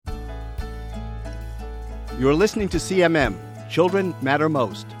You're listening to CMM, Children Matter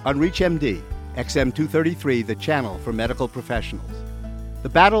Most, on ReachMD, XM233, the channel for medical professionals. The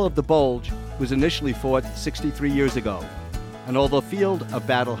Battle of the Bulge was initially fought 63 years ago, and although the field of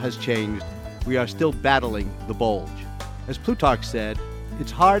battle has changed, we are still battling the bulge. As Plutarch said,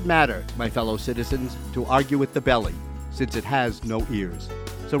 it's hard matter, my fellow citizens, to argue with the belly, since it has no ears.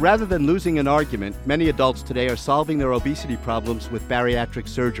 So rather than losing an argument, many adults today are solving their obesity problems with bariatric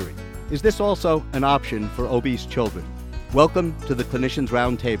surgery. Is this also an option for obese children? Welcome to the Clinicians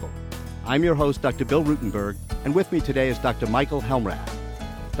Roundtable. I'm your host, Dr. Bill Rutenberg, and with me today is Dr. Michael Helmrath.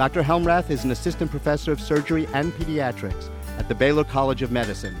 Dr. Helmrath is an assistant professor of surgery and pediatrics at the Baylor College of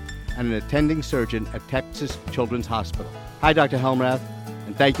Medicine and an attending surgeon at Texas Children's Hospital. Hi, Dr. Helmrath,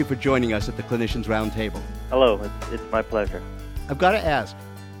 and thank you for joining us at the Clinicians Roundtable. Hello, it's my pleasure. I've got to ask,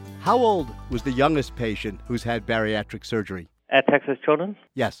 how old was the youngest patient who's had bariatric surgery? At Texas Children's?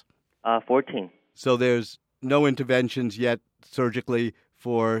 Yes. 14. So there's no interventions yet surgically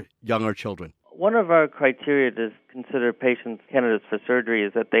for younger children? One of our criteria to consider patients candidates for surgery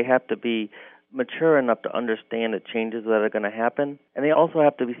is that they have to be mature enough to understand the changes that are going to happen, and they also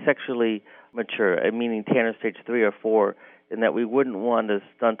have to be sexually mature, meaning Tanner stage 3 or 4, in that we wouldn't want to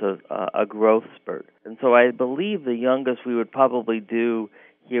stunt a growth spurt. And so I believe the youngest we would probably do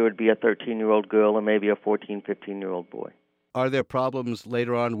here would be a 13-year-old girl and maybe a 14, 15-year-old boy. Are there problems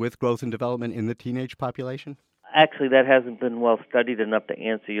later on with growth and development in the teenage population? Actually, that hasn't been well studied enough to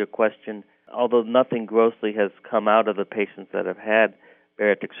answer your question, although nothing grossly has come out of the patients that have had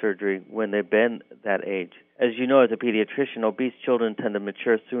bariatric surgery when they've been that age. As you know, as a pediatrician, obese children tend to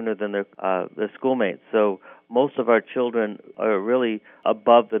mature sooner than their schoolmates. So most of our children are really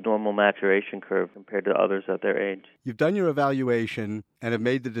above the normal maturation curve compared to others at their age. You've done your evaluation and have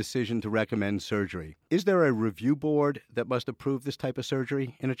made the decision to recommend surgery. Is there a review board that must approve this type of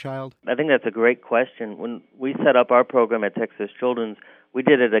surgery in a child? I think that's a great question. When we set up our program at Texas Children's, we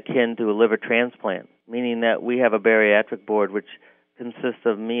did it akin to a liver transplant, meaning that we have a bariatric board which consists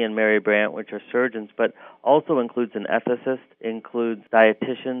of me and Mary Brandt, which are surgeons, but also includes an ethicist, includes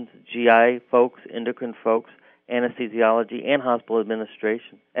dietitians, GI folks, endocrine folks, anesthesiology, and hospital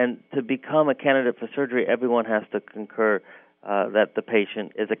administration. And to become a candidate for surgery, everyone has to concur that the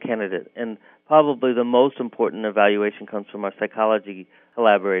patient is a candidate. And probably the most important evaluation comes from our psychology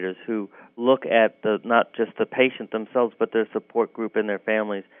collaborators who look at not just the patient themselves, but their support group and their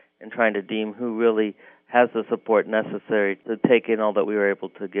families, and trying to deem who really has the support necessary to take in all that we were able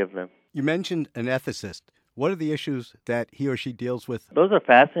to give them. You mentioned an ethicist. What are the issues that he or she deals with? Those are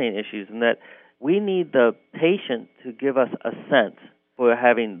fascinating issues in that we need the patient to give us assent for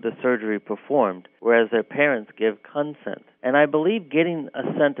having the surgery performed, whereas their parents give consent. And I believe getting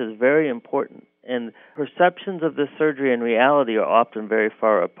assent is very important. And perceptions of this surgery and reality are often very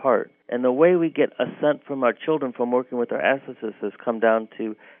far apart. And the way we get assent from our children from working with our ethicists has come down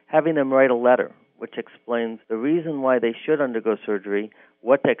to having them write a letter which explains the reason why they should undergo surgery,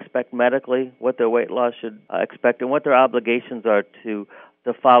 what to expect medically, what their weight loss should expect, and what their obligations are to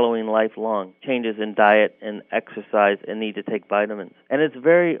the following lifelong changes in diet and exercise and need to take vitamins. And it's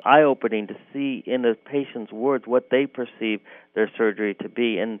very eye-opening to see in the patient's words what they perceive their surgery to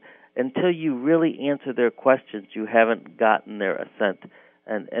be. And until you really answer their questions, you haven't gotten their assent.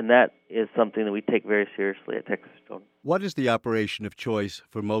 And that is something that we take very seriously at Texas Children's. What is the operation of choice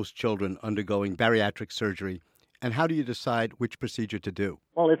for most children undergoing bariatric surgery, and how do you decide which procedure to do?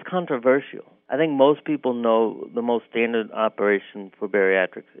 Well, it's controversial. I think most people know the most standard operation for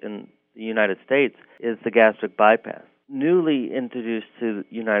bariatrics in the United States is the gastric bypass. Newly introduced to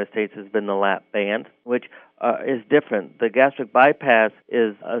the United States has been the lap band, which is different. The gastric bypass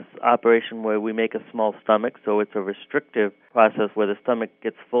is an operation where we make a small stomach, so it's a restrictive process where the stomach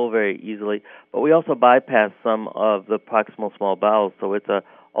gets full very easily. But we also bypass some of the proximal small bowels, so it's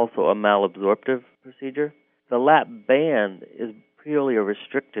also a malabsorptive procedure. The lap band is purely a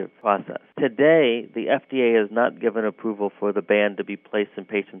restrictive process. Today, the FDA has not given approval for the band to be placed in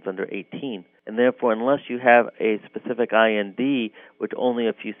patients under 18. And therefore, unless you have a specific IND, which only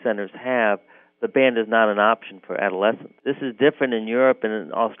a few centers have, the band is not an option for adolescents. This is different in Europe and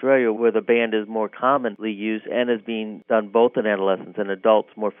in Australia, where the band is more commonly used and is being done both in adolescents and adults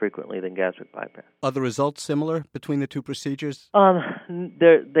more frequently than gastric bypass. Are the results similar between the two procedures?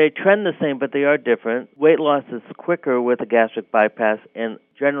 They trend the same, but they are different. Weight loss is quicker with a gastric bypass and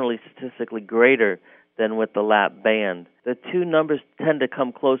generally statistically greater than with the lap band. The two numbers tend to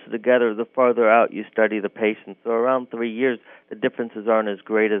come closer together the farther out you study the patient. So around 3 years, the differences aren't as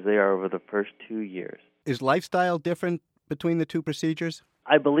great as they are over the first 2 years. Is lifestyle different between the two procedures?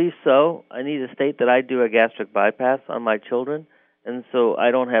 I believe so. I need to state that I do a gastric bypass on my children, and so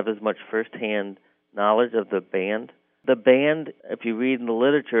I don't have as much firsthand knowledge of the band. The band, if you read in the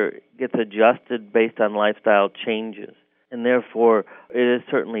literature, gets adjusted based on lifestyle changes, and therefore it is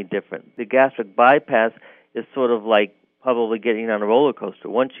certainly different. The gastric bypass is sort of like probably getting on a roller coaster.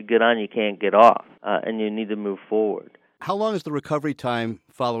 Once you get on, you can't get off, and you need to move forward. How long is the recovery time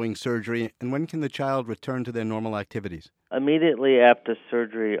following surgery, and when can the child return to their normal activities? Immediately after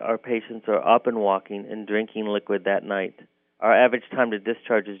surgery, our patients are up and walking and drinking liquid that night. Our average time to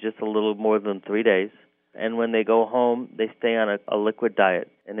discharge is just a little more than 3 days. And when they go home, they stay on a liquid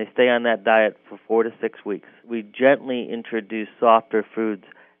diet, and they stay on that diet for 4 to 6 weeks. We gently introduce softer foods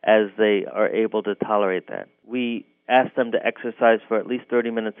as they are able to tolerate that. We ask them to exercise for at least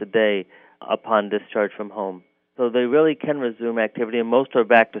 30 minutes a day upon discharge from home. So they really can resume activity, and most are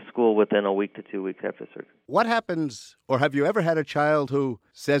back to school within a week to 2 weeks after surgery. What happens, or have you ever had a child who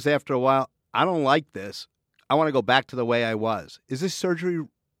says after a while, I don't like this, I want to go back to the way I was? Is this surgery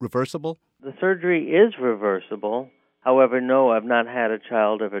reversible? The surgery is reversible. However, no, I've not had a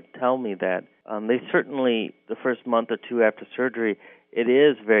child ever tell me that. They certainly, the first month or two after surgery, it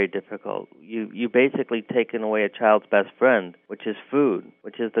is very difficult. You basically taken away a child's best friend, which is food,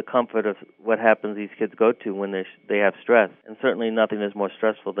 which is the comfort of what happens these kids go to when they have stress. And certainly nothing is more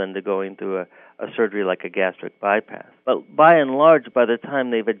stressful than to going through a surgery like a gastric bypass. But by and large, by the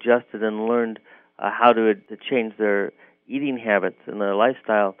time they've adjusted and learned how to change their eating habits and their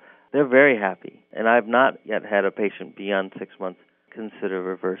lifestyle, they're very happy. And I've not yet had a patient beyond 6 months consider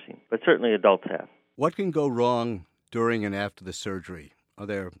reversing, but certainly adults have. What can go wrong during and after the surgery? Are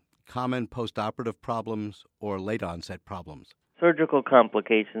there common postoperative problems or late onset problems? Surgical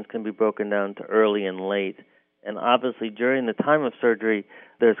complications can be broken down to early and late. And obviously during the time of surgery,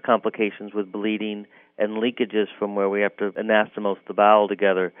 there's complications with bleeding and leakages from where we have to anastomose the bowel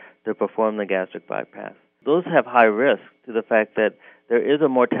together to perform the gastric bypass. Those have high risk to the fact that there is a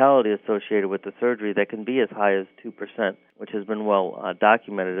mortality associated with the surgery that can be as high as 2%, which has been well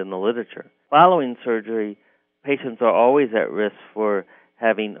documented in the literature. Following surgery, patients are always at risk for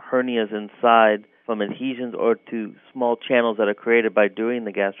having hernias inside from adhesions or to small channels that are created by doing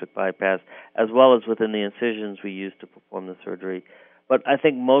the gastric bypass, as well as within the incisions we use to perform the surgery. But I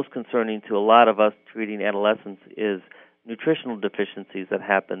think most concerning to a lot of us treating adolescents is nutritional deficiencies that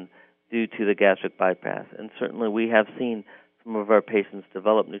happen due to the gastric bypass. And certainly we have seen some of our patients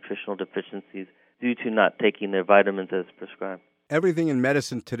develop nutritional deficiencies due to not taking their vitamins as prescribed. Everything in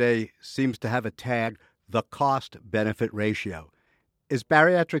medicine today seems to have a tag, the cost-benefit ratio. Is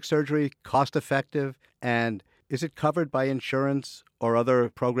bariatric surgery cost-effective, and is it covered by insurance or other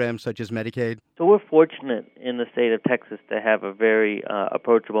programs such as Medicaid? So we're fortunate in the state of Texas to have a very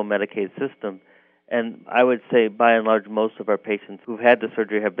approachable Medicaid system. And I would say, by and large, most of our patients who've had the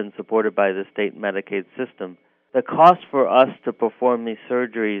surgery have been supported by the state Medicaid system. The cost for us to perform these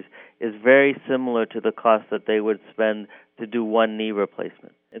surgeries is very similar to the cost that they would spend to do one knee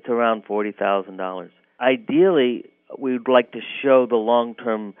replacement. It's around $40,000. Ideally, we would like to show the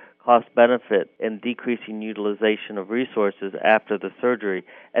long-term cost-benefit and decreasing utilization of resources after the surgery.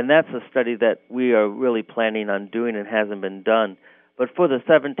 And that's a study that we are really planning on doing and hasn't been done. But for the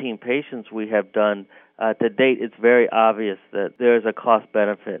 17 patients we have done, to date, it's very obvious that there is a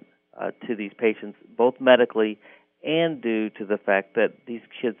cost-benefit to these patients, both medically and due to the fact that these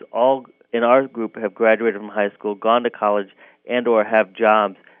kids all in our group have graduated from high school, gone to college, and or have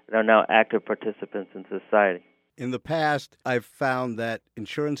jobs, and are now active participants in society. In the past, I've found that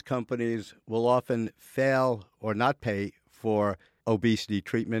insurance companies will often fail or not pay for obesity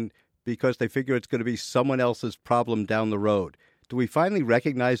treatment because they figure it's going to be someone else's problem down the road. Do we finally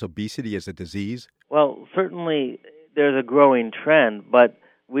recognize obesity as a disease? Well, certainly there's a growing trend, but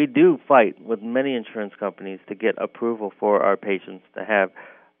we do fight with many insurance companies to get approval for our patients to have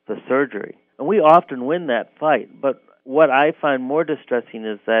the surgery. And we often win that fight, but what I find more distressing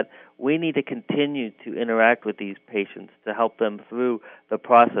is that we need to continue to interact with these patients to help them through the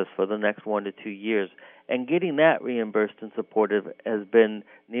process for the next 1 to 2 years. And getting that reimbursed and supported has been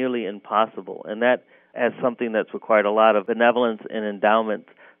nearly impossible. And that is something that's required a lot of benevolence and endowment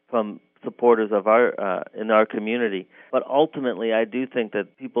from supporters of in our community. But ultimately, I do think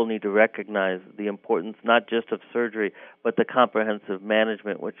that people need to recognize the importance not just of surgery, but the comprehensive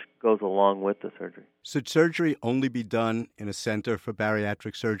management which goes along with the surgery. Should surgery only be done in a center for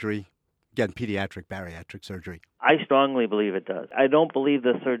bariatric surgery? Again, pediatric bariatric surgery. I strongly believe it does. I don't believe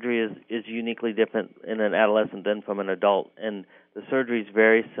the surgery is uniquely different in an adolescent than from an adult, and the surgery is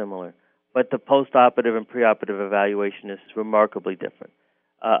very similar. But the postoperative and preoperative evaluation is remarkably different.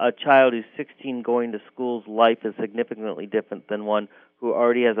 A child who's 16 going to school's life is significantly different than one who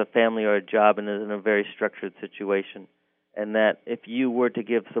already has a family or a job and is in a very structured situation. and that if you were to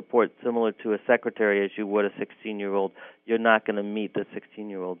give support similar to a secretary as you would a 16-year-old, you're not going to meet the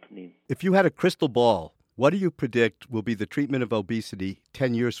 16-year-old's needs. If you had a crystal ball, what do you predict will be the treatment of obesity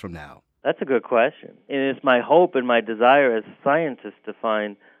 10 years from now? That's a good question. And it's my hope and my desire as a scientist to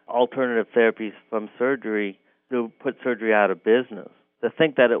find alternative therapies from surgery to put surgery out of business. To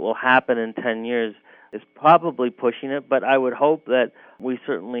think that it will happen in 10 years is probably pushing it, but I would hope that we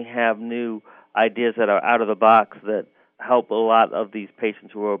certainly have new ideas that are out of the box that help a lot of these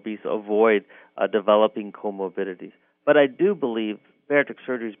patients who are obese avoid developing comorbidities. But I do believe bariatric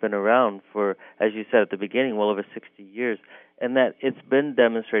surgery has been around for, as you said at the beginning, well over 60 years, and that it's been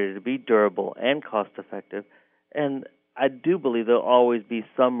demonstrated to be durable and cost-effective. And I do believe there will always be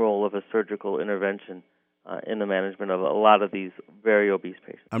some role of a surgical intervention in the management of a lot of these very obese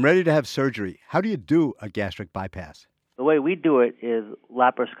patients. I'm ready to have surgery. How do you do a gastric bypass? The way we do it is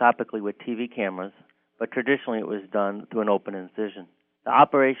laparoscopically with TV cameras, but traditionally it was done through an open incision. The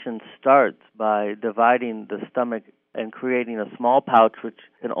operation starts by dividing the stomach and creating a small pouch which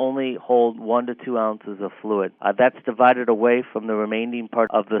can only hold 1 to 2 ounces of fluid. That's divided away from the remaining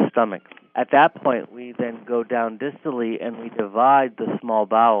part of the stomach. At that point, we then go down distally and we divide the small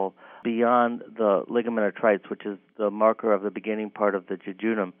bowel beyond the ligament detritus, which is the marker of the beginning part of the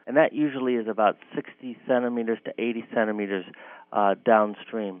jejunum. And that usually is about 60 centimeters to 80 centimeters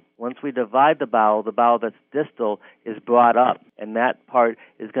downstream. Once we divide the bowel that's distal is brought up, and that part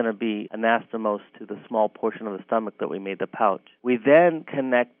is going to be anastomosed to the small portion of the stomach that we made the pouch. We then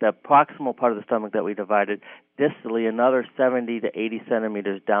connect the proximal part of the stomach that we divided distally another 70 to 80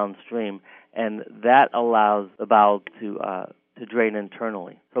 centimeters downstream, and that allows the bowel to drain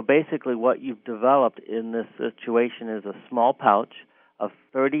internally. So basically what you've developed in this situation is a small pouch of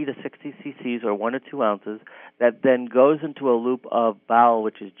 30 to 60 cc's or 1 to 2 ounces that then goes into a loop of bowel,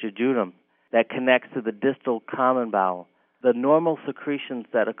 which is jejunum, that connects to the distal common bowel. The normal secretions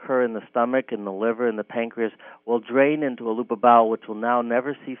that occur in the stomach and the liver and the pancreas will drain into a loop of bowel which will now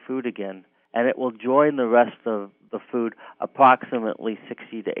never see food again, and it will join the rest of the food approximately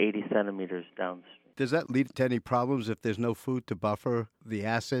 60 to 80 centimeters downstream. Does that lead to any problems if there's no food to buffer the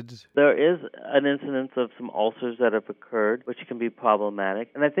acids? There is an incidence of some ulcers that have occurred, which can be problematic.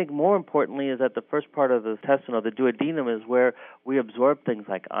 And I think more importantly is that the first part of the intestinal, the duodenum, is where we absorb things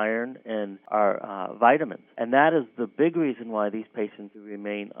like iron and our vitamins. And that is the big reason why these patients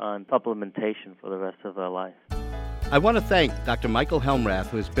remain on supplementation for the rest of their life. I want to thank Dr. Michael Helmrath,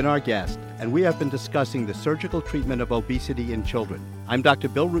 who has been our guest, and we have been discussing the surgical treatment of obesity in children. I'm Dr.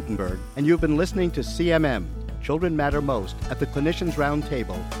 Bill Rutenberg, and you've been listening to CMM, Children Matter Most, at the Clinicians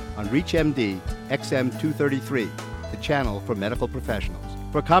Roundtable on ReachMD XM233, the channel for medical professionals.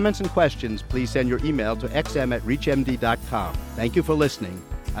 For comments and questions, please send your email to xm@reachmd.com. Thank you for listening.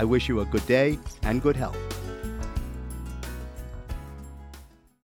 I wish you a good day and good health.